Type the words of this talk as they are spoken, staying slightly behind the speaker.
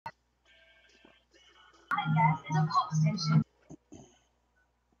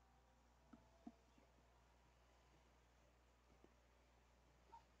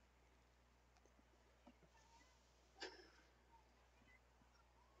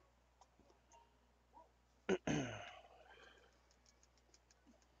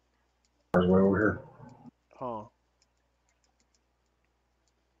Car's way over here. Huh.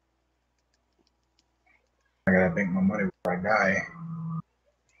 I gotta bank my money before I die.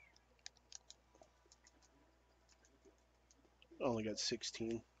 Only got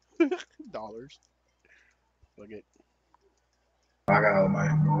 $16. Look it. I got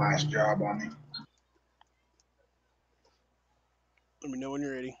my last job on me. Let me know when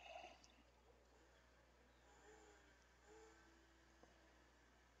you're ready.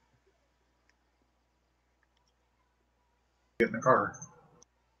 Get in the car.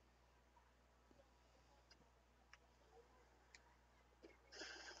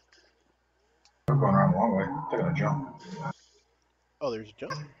 I'm going around the long way. Taking a jump. Oh, there's a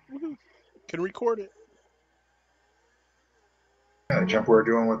jump. Woohoo. Can record it. Yeah, the jump we were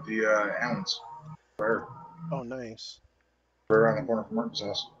doing with the Allens. Right Oh, nice. around the corner from Martin's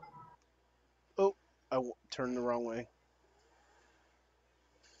house. Oh, turned the wrong way.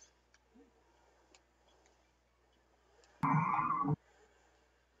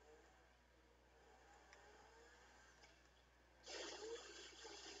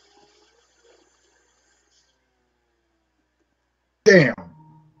 Damn.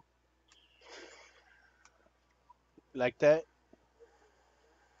 Like that.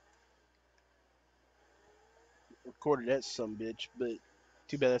 Recorded that some bitch, but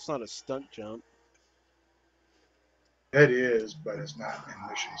too bad that's not a stunt jump. It is, but it's not in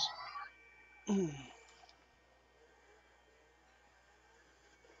missions.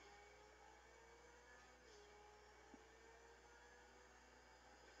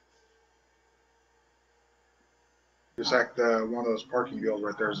 Just like one of those parking deals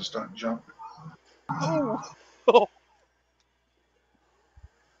right there is a stunt jump. Oh. Oh.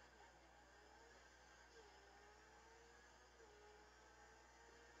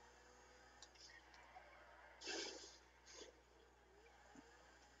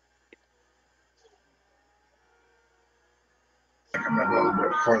 Coming up a little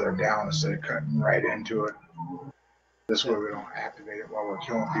bit further down instead of cutting right into it. This way we don't activate it while we're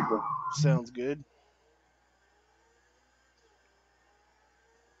killing people. Sounds good.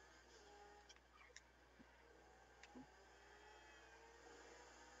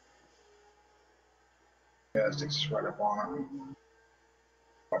 Yeah, it takes us right up on it.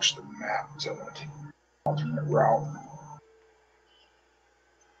 Watch the map. It's an alternate route.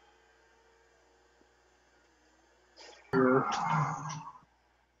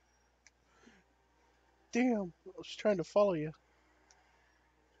 Damn, I was trying to follow you.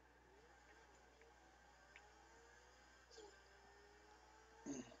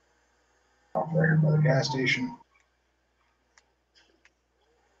 Right here by the gas station.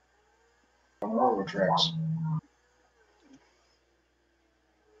 On the railroad tracks.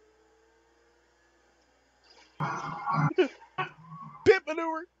 Pit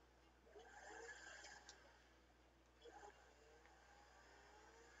maneuver.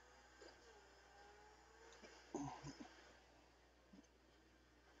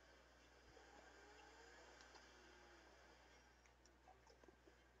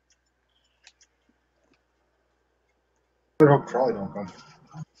 I hope trolley don't come.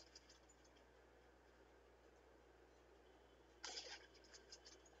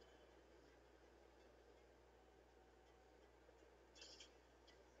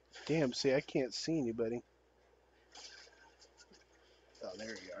 Damn, see, I can't see anybody. Oh, there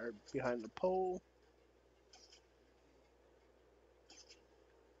you are, behind the pole.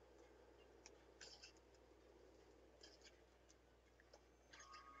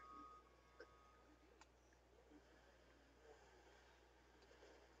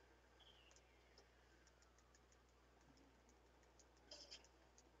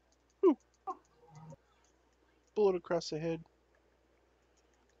 Whew. Bullet across the head.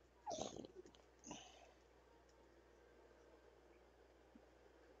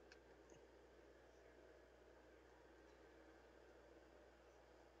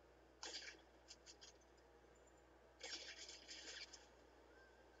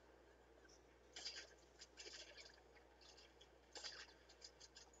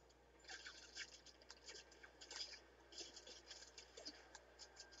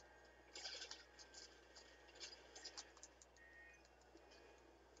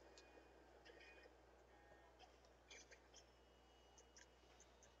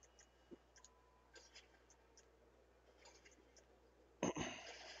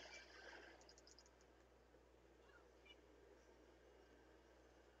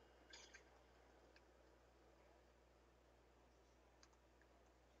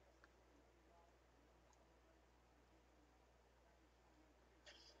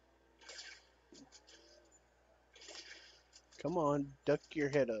 Come on, duck your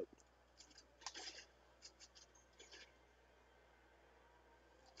head up.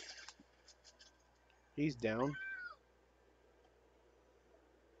 He's down.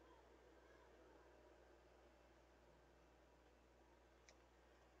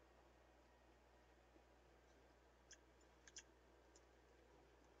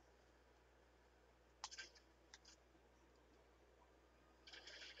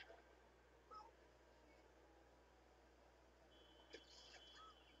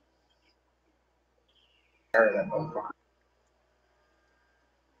 Fire that motherfucker.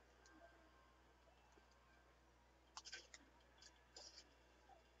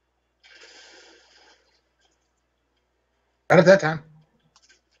 Not at that time.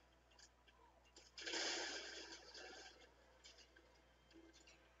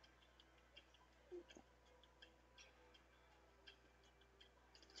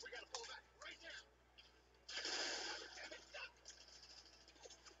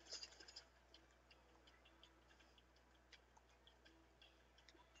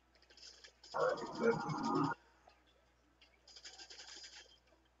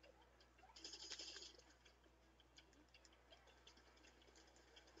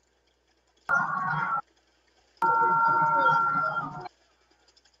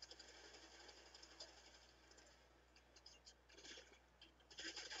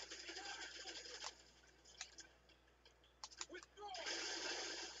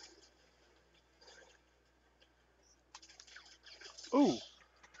 Ooh,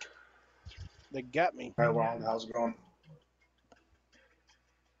 they got me. Right, Wild, how's it going?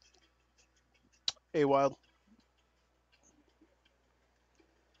 Hey, Wild.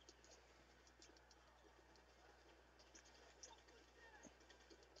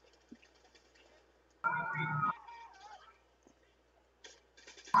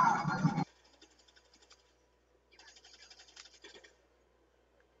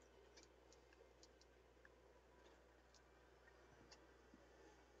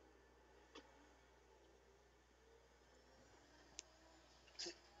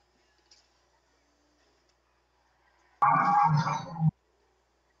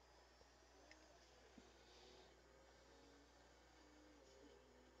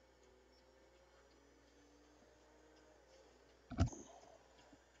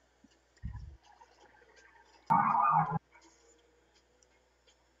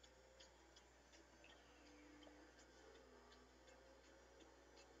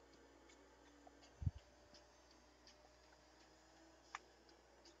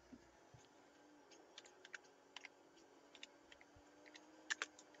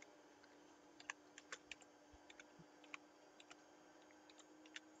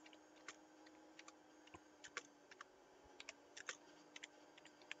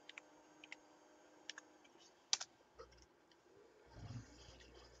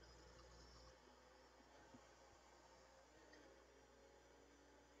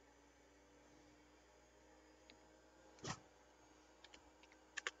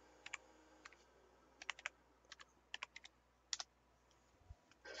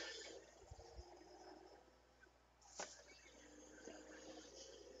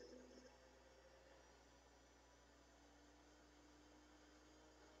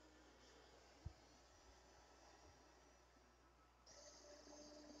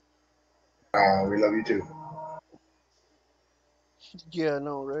 Oh, we love you too. Yeah, I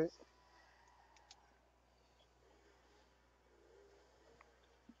know, right?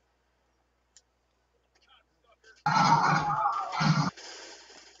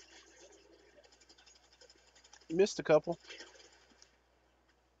 Missed a couple.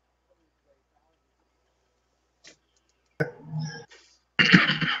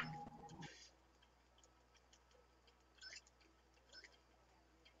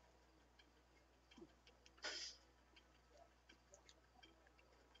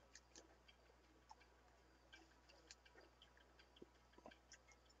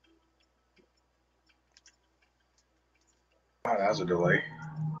 Oh, that was a delay.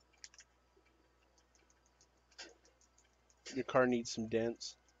 Your car needs some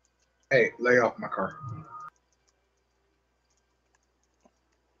dents. Hey, lay off my car.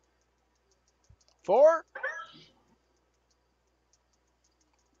 4?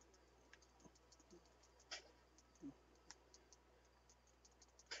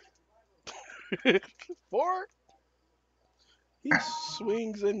 Four? He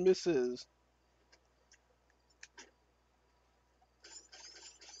swings and misses.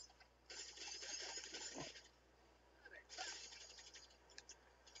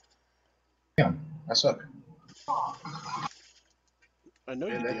 Damn, I suck. I know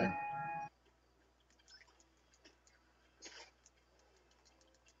Yeah, you that do. thing.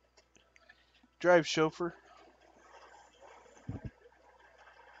 Drive, chauffeur.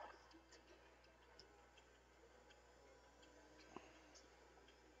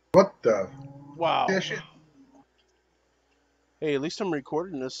 What the Wow. shit? Hey, at least I'm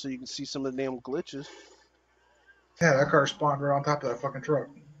recording this so you can see some of the damn glitches. Yeah, that car spawned right on top of that fucking truck.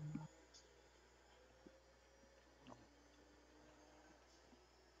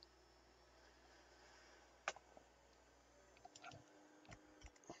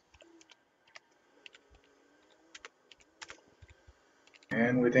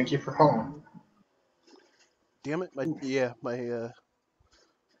 And we thank you for calling. Damn it, my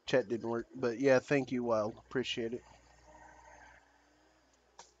chat didn't work. But yeah, thank you, Wild. Appreciate it.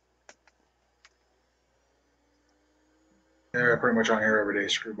 They're pretty much on here every day,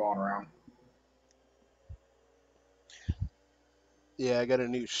 screwballing around. Yeah, I got a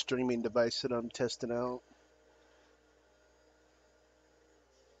new streaming device that I'm testing out.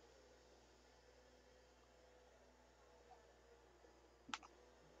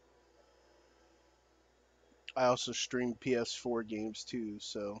 I also stream PS4 games too,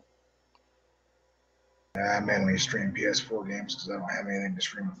 so I mainly stream PS4 games because I don't have anything to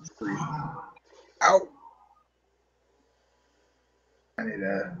stream for free. Ow! I need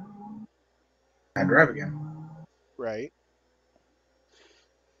to drive again. right.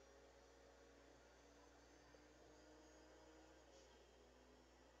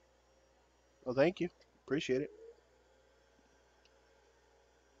 Well, thank you. Appreciate it.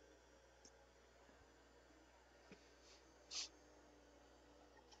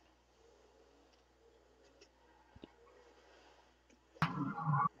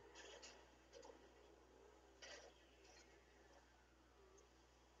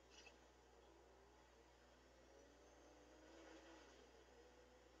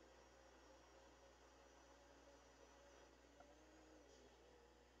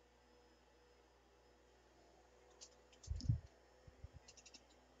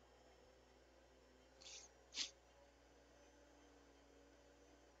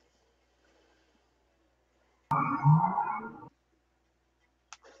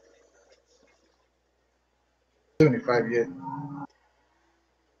 $75 yet.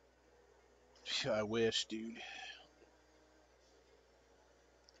 I wish, dude.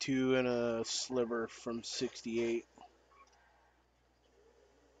 2 and a sliver from 68.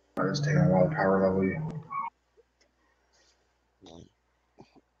 It's taking a while to power level you.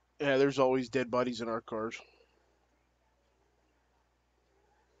 Yeah, there's always dead bodies in our cars.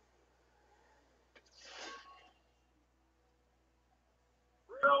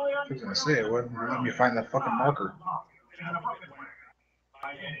 I was gonna say it wouldn't let me find that fucking marker.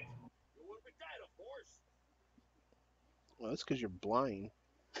 Well, that's because you're blind.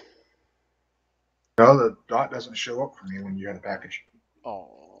 No, the dot doesn't show up for me when you have the package.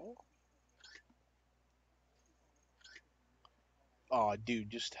 Oh. Oh, dude,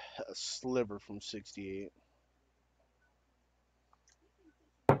 just a sliver from 68.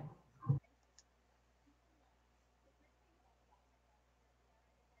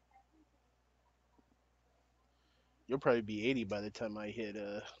 You'll probably be 80 by the time I hit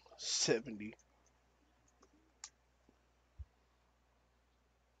 70.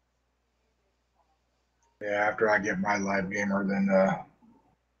 Yeah, after I get my live gamer, then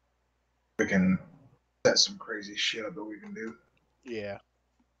we can set some crazy shit up that we can do. Yeah.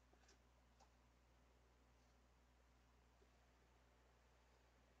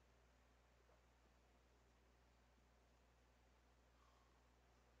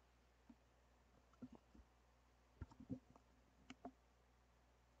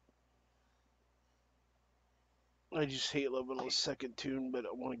 I just hate leveling a second tune, but I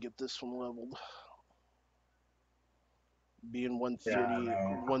want to get this one leveled. Being Yeah, I 130,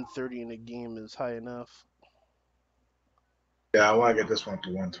 know. 130 in a game is high enough. Yeah, I want to get this one up to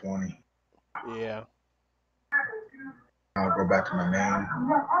 120. Yeah. I'll go back to my main.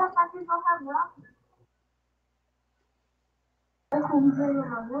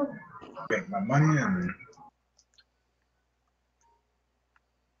 Make my money and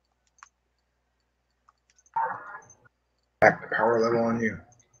back the power level on you.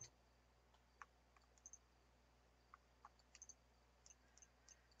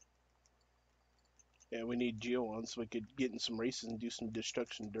 Yeah, we need Geo on so we could get in some races and do some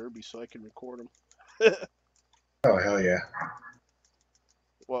destruction derby so I can record them. Oh, hell yeah.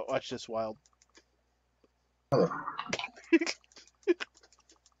 Well, watch this, Wild. Hello.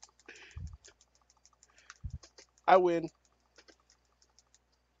 I win.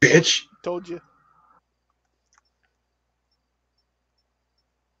 Bitch. Told you.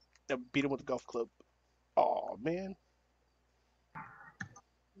 I beat him with the golf club. Oh man.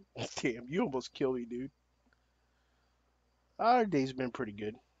 Damn, you almost killed me, dude. Our day's been pretty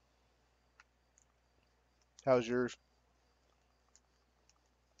good. How's yours?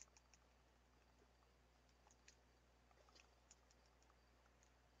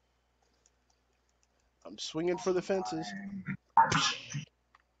 I'm swinging for the fences.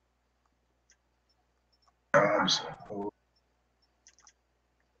 Jobs.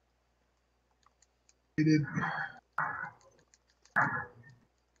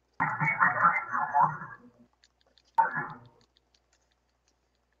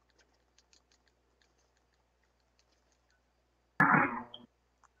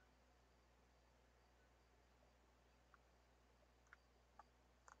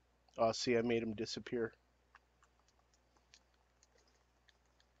 Oh, see, I made him disappear.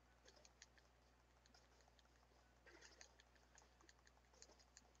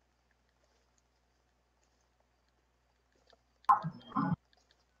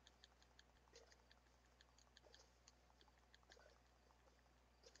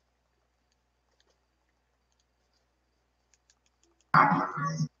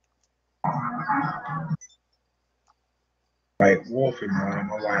 Right, wolf, and I don't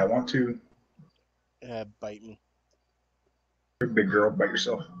know why I want to. Bite me. You're a big girl, bite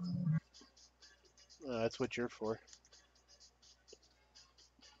yourself. That's what you're for.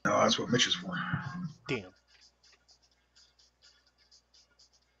 No, that's what Mitch is for. Damn.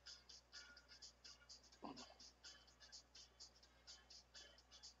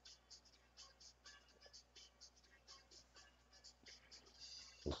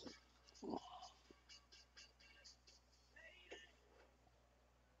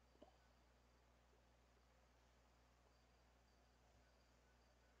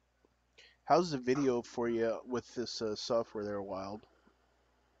 How's the video for you with this software there, Wild?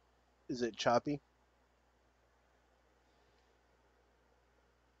 Is it choppy?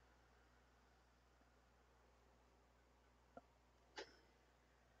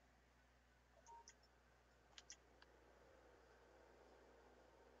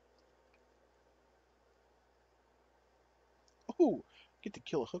 Oh, get to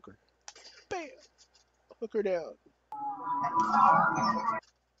kill a hooker. Bam! Hooker down.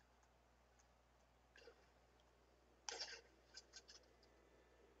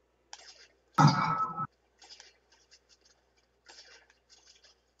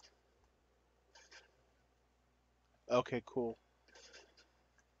 Okay, cool.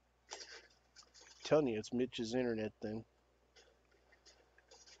 Telling you, it's Mitch's internet thing.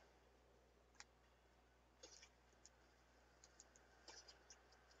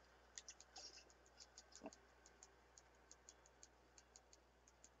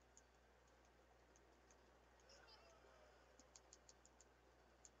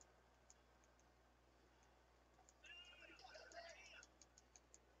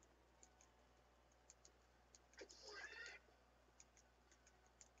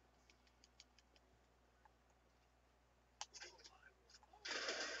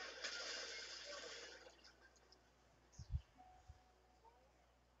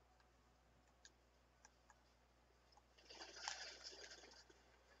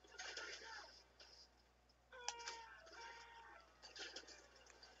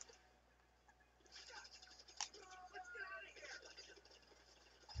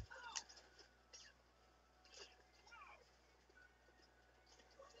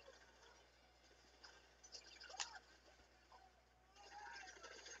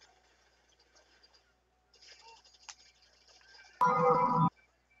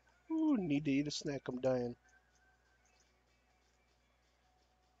 Ooh, need to eat a snack. I'm dying.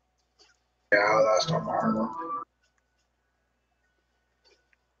 Yeah, that's not my armor.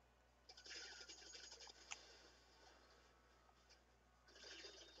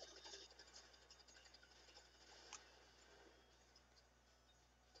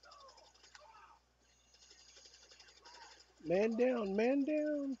 Man down, man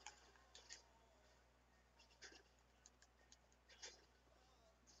down.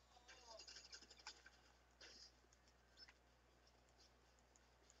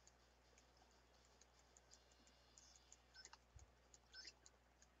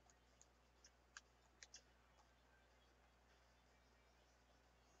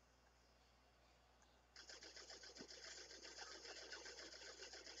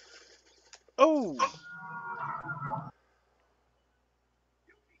 Oh!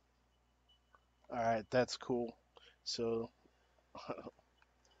 Alright, that's cool. So,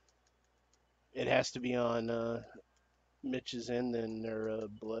 it has to be on Mitch's end and their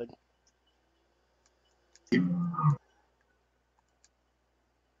blood.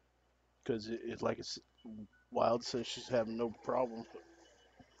 Because it like it's Wild says she's having no problem.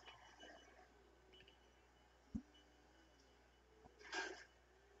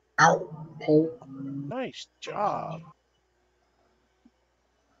 Ow, pole. Nice job.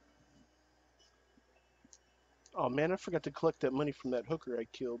 Oh man, I forgot to collect that money from that hooker I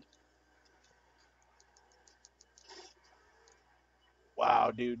killed.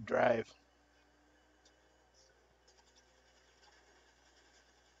 Wow, dude, drive.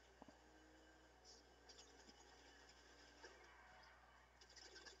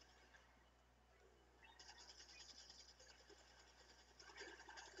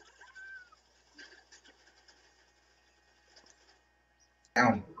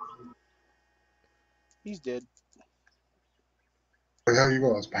 Down. He's dead. Where the hell you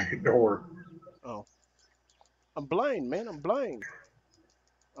going? It's back at door. Oh. I'm blind, man. I'm blind.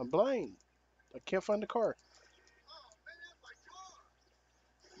 I'm blind. I can't find the car.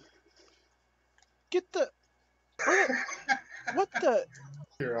 Get the... Bring it. What the...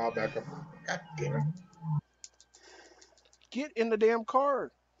 Here, I'll back up. God damn it. Get in the damn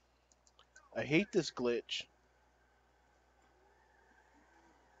car. I hate this glitch.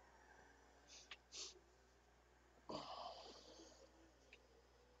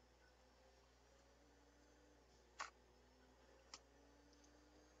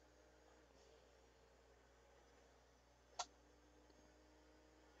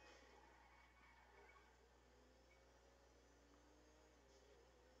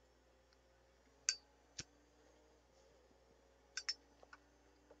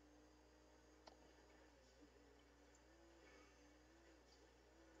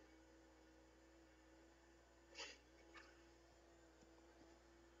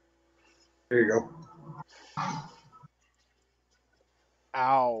 There you go.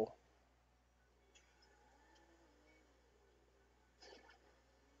 Ow.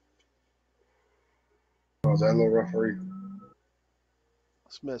 Oh, is that a little referee?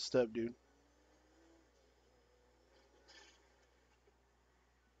 It's messed up, dude.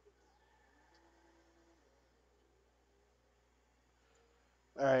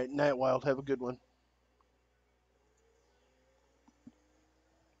 All right, Night Wild. Have a good one.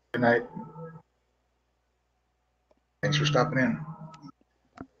 Good night. Thanks for stopping in.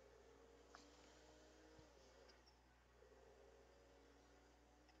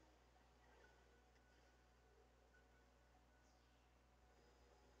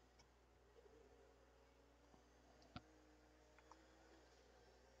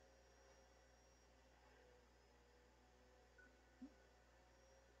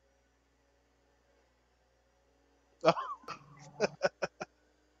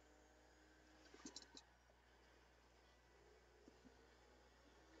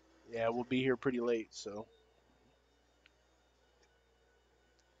 Yeah, we'll be here pretty late, so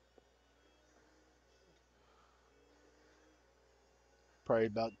probably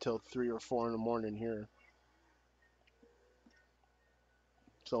about till 3 or 4 in the morning here.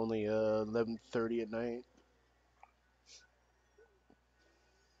 It's only 11:30 at night.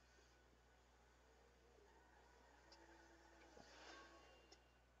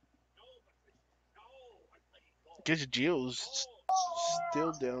 Guess Geo's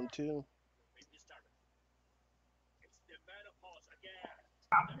still down too.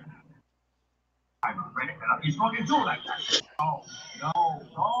 He's going to do like that. No, no,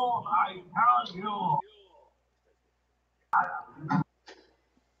 no, I tell you.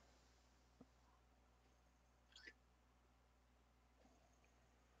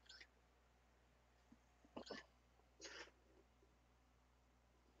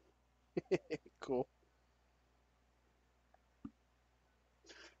 Cool.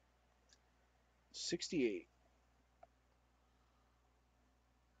 68.